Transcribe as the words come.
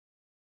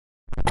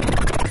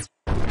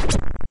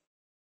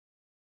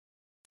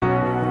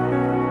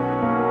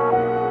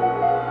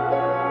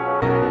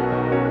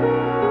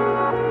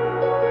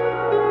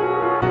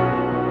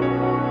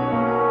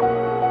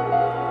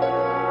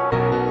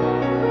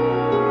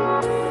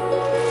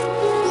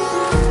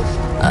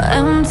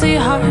empty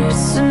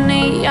hearts and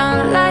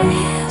neon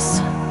lights.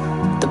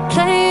 They're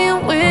playing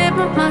with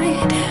my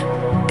mind.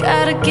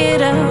 Gotta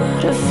get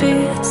out of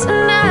here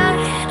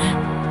tonight.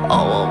 Oh,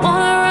 I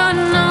wanna run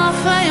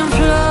off and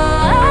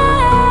fly.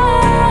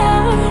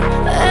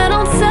 And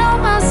I'll tell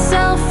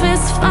myself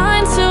it's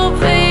fine to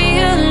be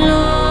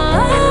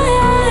alone,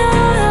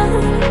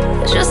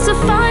 just to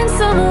find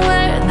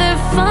somewhere that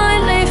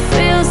finally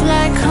feels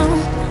like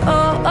home.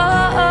 Oh,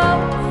 oh, oh.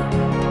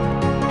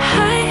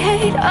 I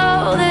hate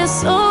all this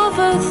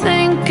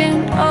overthinking.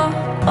 Oh,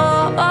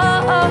 oh,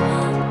 oh, oh.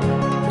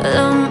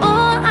 The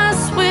more I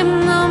swim,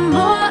 the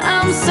more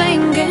I'm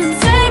sinking.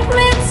 Take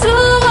me to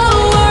a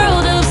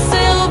world of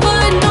silver.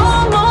 No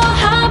more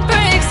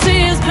heartbreaks,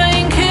 tears,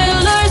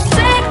 painkillers.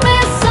 Take me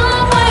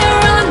somewhere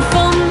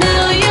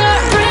unfamiliar.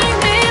 Bring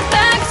me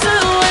back to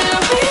where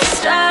we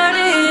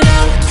started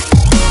out.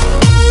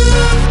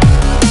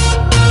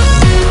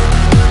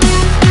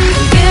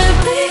 Get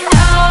me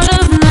out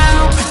of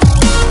now,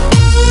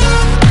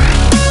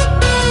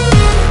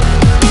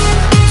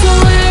 to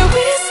where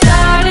we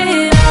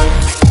started out.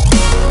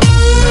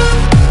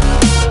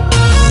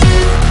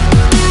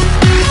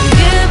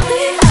 Get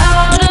me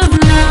out of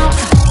now,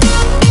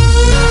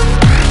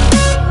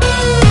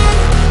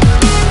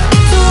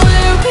 to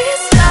where we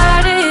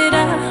started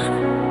out.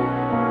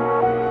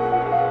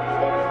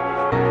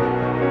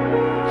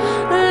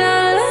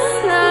 La la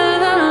la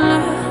la la,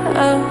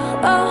 oh,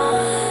 oh.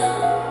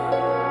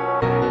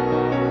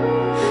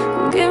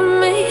 Get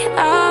me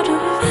out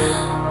of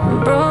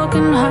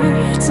broken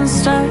hearts and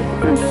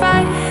starting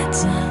fights,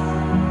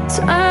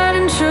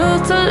 turning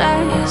truth to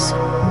lies.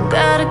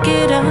 Gotta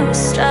get up,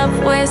 stop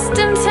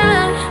wasting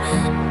time.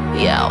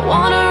 Yeah, I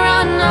wanna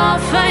run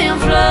off and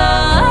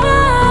fly.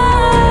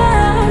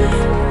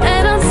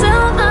 And I'll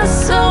tell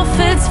myself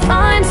it's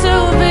fine to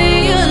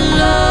be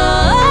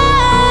alone,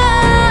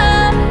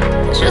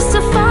 just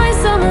to find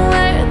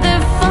somewhere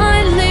that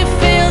finally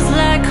feels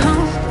like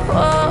home.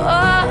 Oh,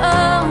 oh,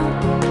 oh.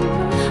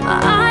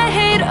 I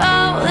hate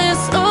all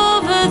this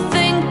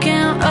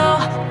overthinking. Oh,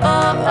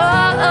 oh,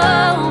 oh,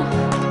 oh.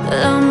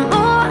 The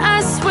more I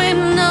swim,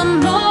 the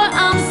more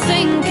I'm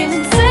sinking.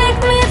 Take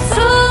me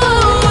to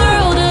a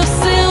world of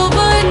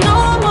silver. No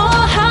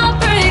more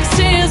heartbreaks,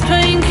 tears,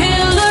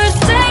 painkillers.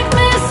 Take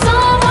me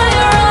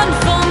somewhere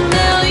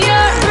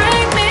unfamiliar.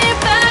 Bring me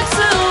back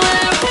to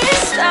where we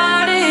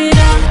started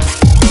out.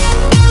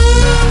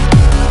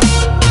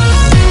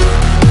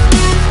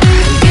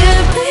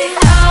 Get me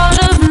out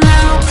of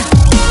now,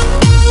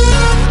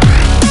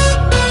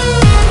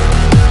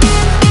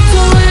 to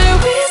where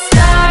we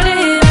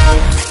started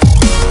out.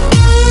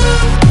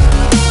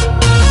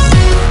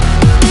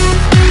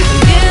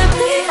 Get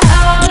me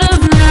out of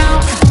now,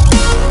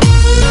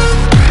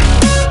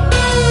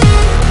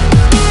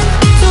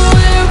 to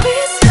where we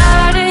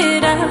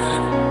started out.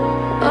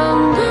 Oh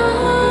no,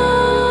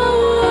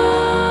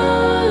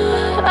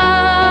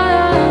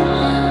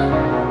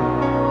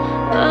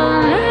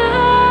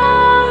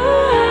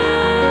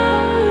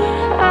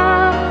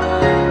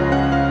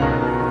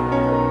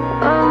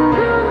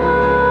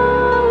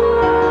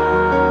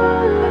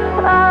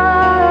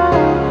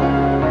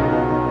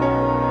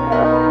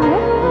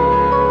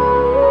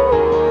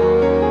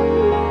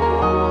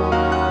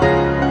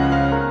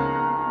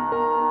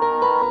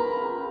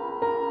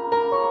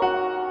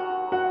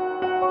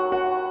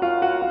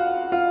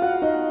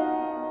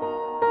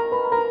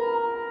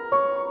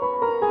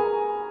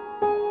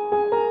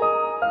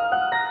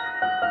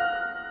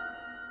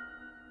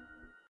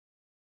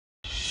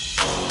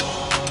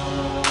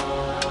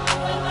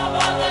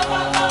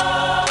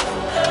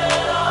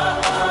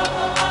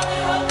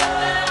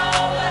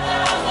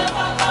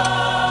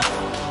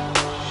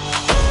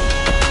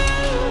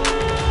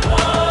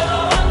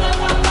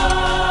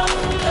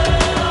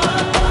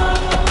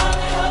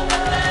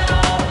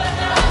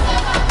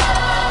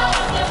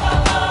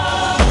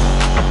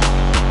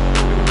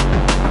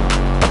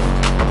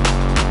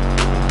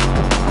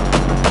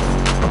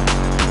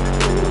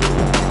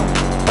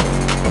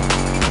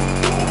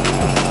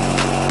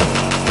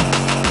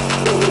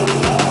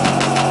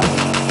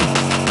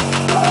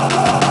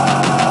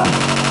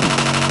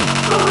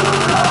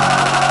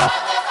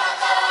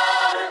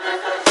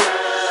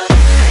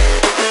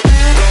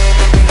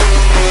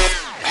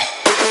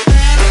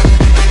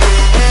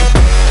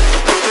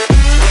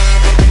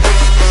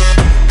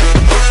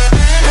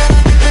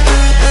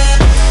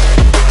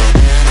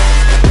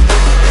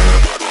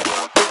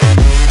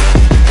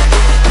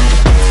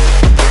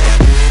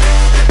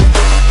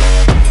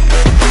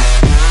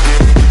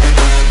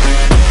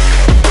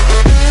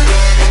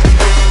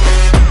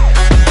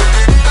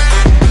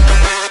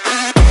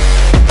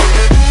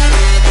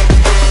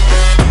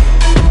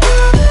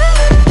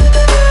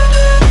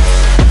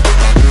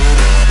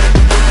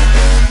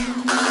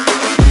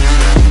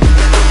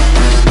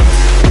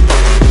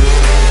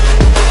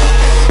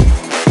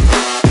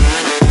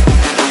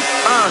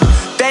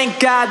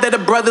 God that the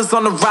brothers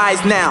on the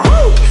rise now.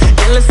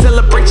 Endless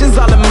celebrations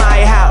all in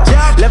my house.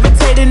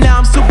 Levitating now,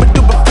 I'm super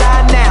duper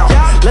fly now.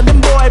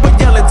 London boy, but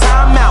yelling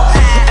time out.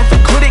 And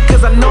quit it,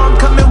 cause I know I'm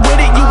coming with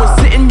it. You was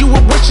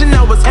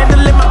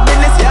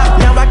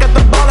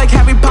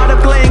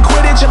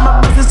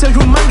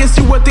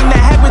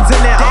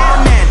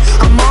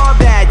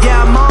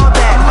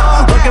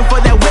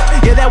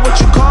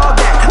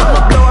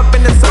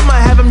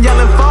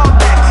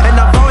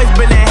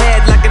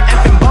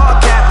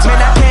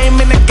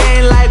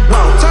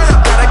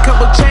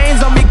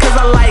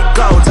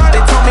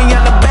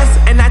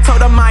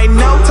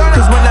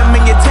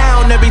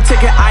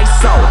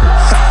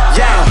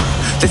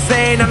They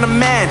saying I'm the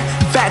man,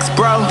 facts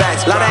bro.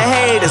 Lot of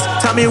haters,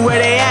 tell me where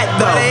they at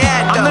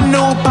though. I'm the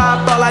new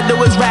pop, all I do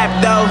is rap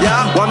though.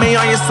 Want me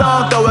on your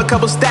song, throw a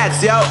couple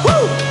stacks, yo.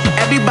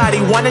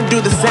 Everybody wanna do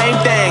the same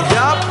thing.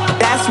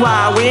 That's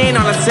why we ain't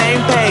on the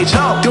same page.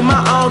 Do my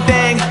own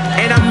thing,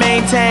 and I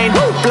maintain.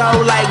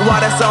 Flow like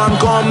water, so I'm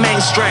going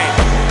mainstream.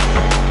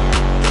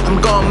 I'm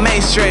going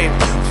mainstream.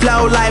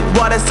 Flow like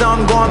water, so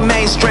I'm going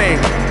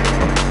mainstream.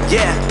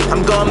 Yeah,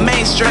 I'm going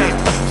mainstream.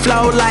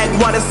 Flow like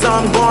water, so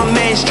I'm going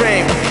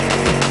mainstream.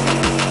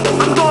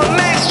 I'm going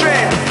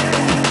mainstream.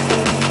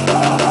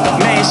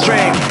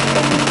 Mainstream.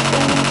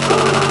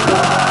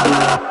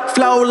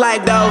 Flow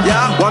like though.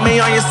 Want me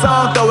on your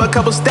song, throw a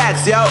couple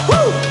stacks, yo.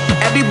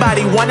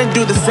 Everybody wanna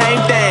do the same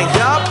thing.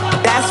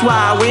 That's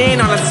why we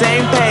ain't on the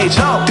same page.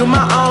 Do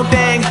my own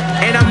thing,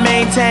 and I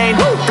maintain.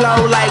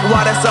 Flow like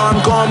water, so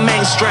I'm going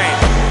mainstream.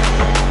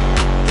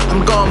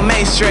 I'm going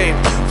mainstream.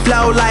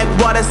 Flow like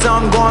water, so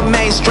I'm going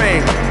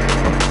mainstream.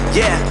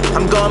 Yeah,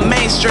 I'm going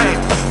mainstream.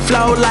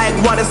 Flow like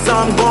water, so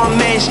I'm going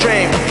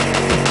mainstream.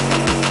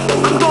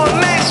 I'm going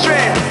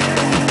mainstream.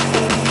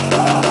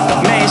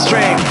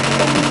 Mainstream.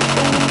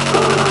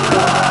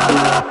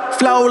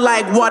 Flow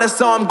like water,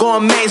 so I'm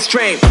going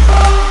mainstream.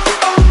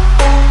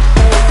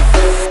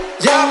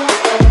 Yup.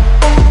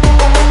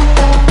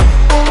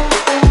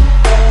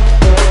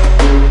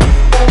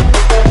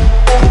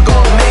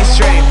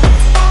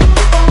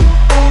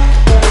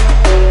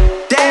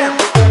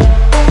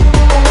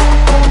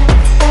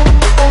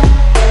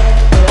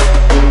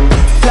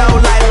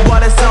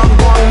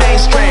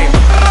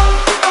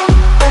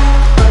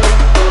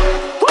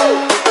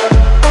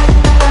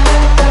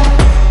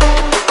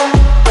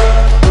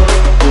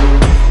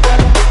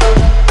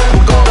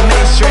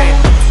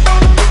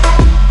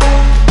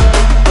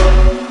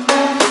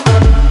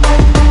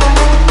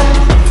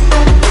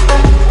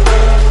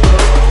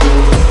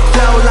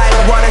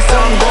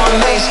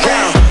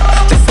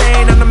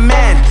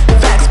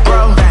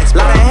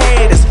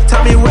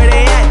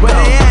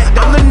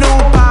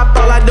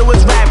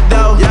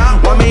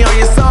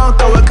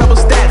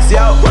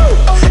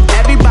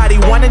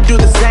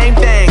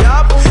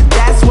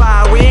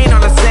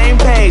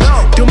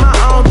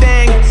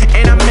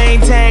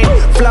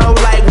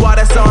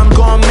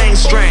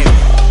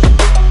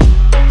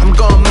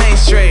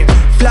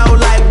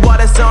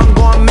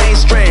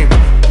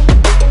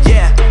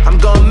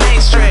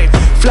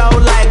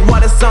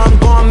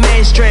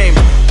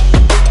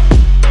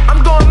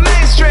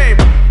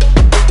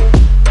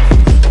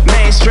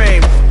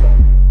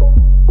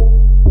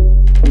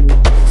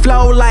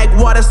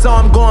 So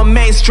I'm going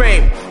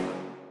mainstream.